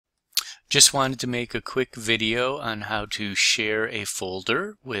Just wanted to make a quick video on how to share a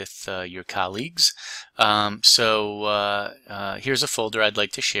folder with your colleagues. Here's a folder I'd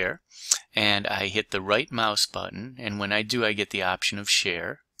like to share, and I hit the right mouse button, and when I do, I get the option of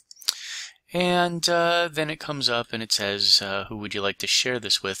share. And then it comes up and it says, who would you like to share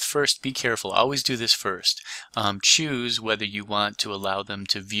this with? First, be careful. Always do this first. Choose whether you want to allow them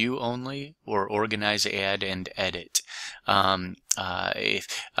to view only or organize, add, and edit. I've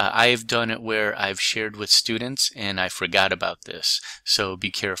done it where I've shared with students and I forgot about this, so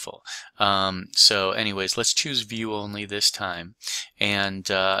be careful. So anyways, let's choose view only this time, and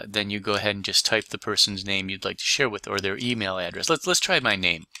then you go ahead and just type the person's name you'd like to share with or their email address. Let's try my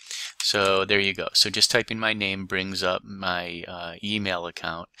name. So there you go. So just typing my name brings up my email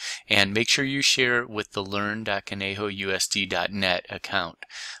account, and make sure you share with the learn.conejousd.net account.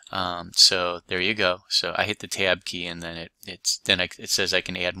 So there you go. So I hit the tab key, and then it says I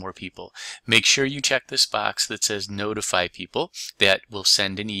can add more people. Make sure you check this box that says notify people. That will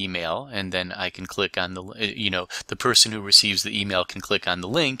send an email, and then I can click on the the person who receives the email can click on the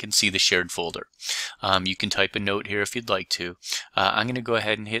link and see the shared folder. You can type a note here if you'd like to. I'm going to go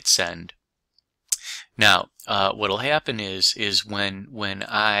ahead and hit send. Now, what'll happen is when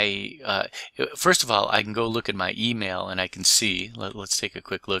I first of all, I can go look at my email and I can see. Let's take a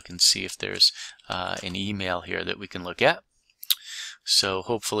quick look and see if there's an email here that we can look at. So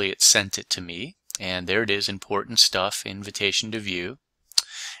hopefully it sent it to me, and there it is, important stuff, invitation to view,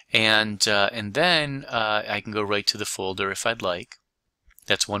 and then I can go right to the folder if I'd like.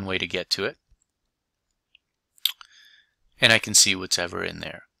 That's one way to get to it, and I can see what's ever in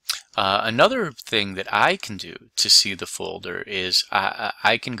there. Another thing that I can do to see the folder is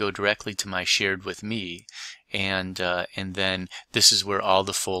I can go directly to my shared with me, and then this is where all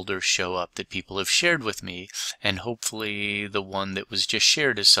the folders show up that people have shared with me, and hopefully the one that was just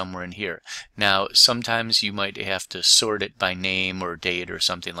shared is somewhere in here. Now sometimes you might have to sort it by name or date or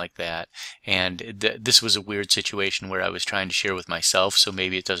something like that, and this was a weird situation where I was trying to share with myself, so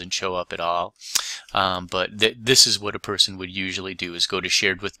maybe it doesn't show up at all. But this is what a person would usually do, is go to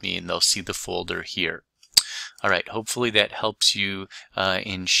shared with me and they'll see the folder here. Alright, hopefully that helps you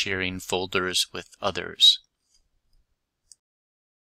in sharing folders with others.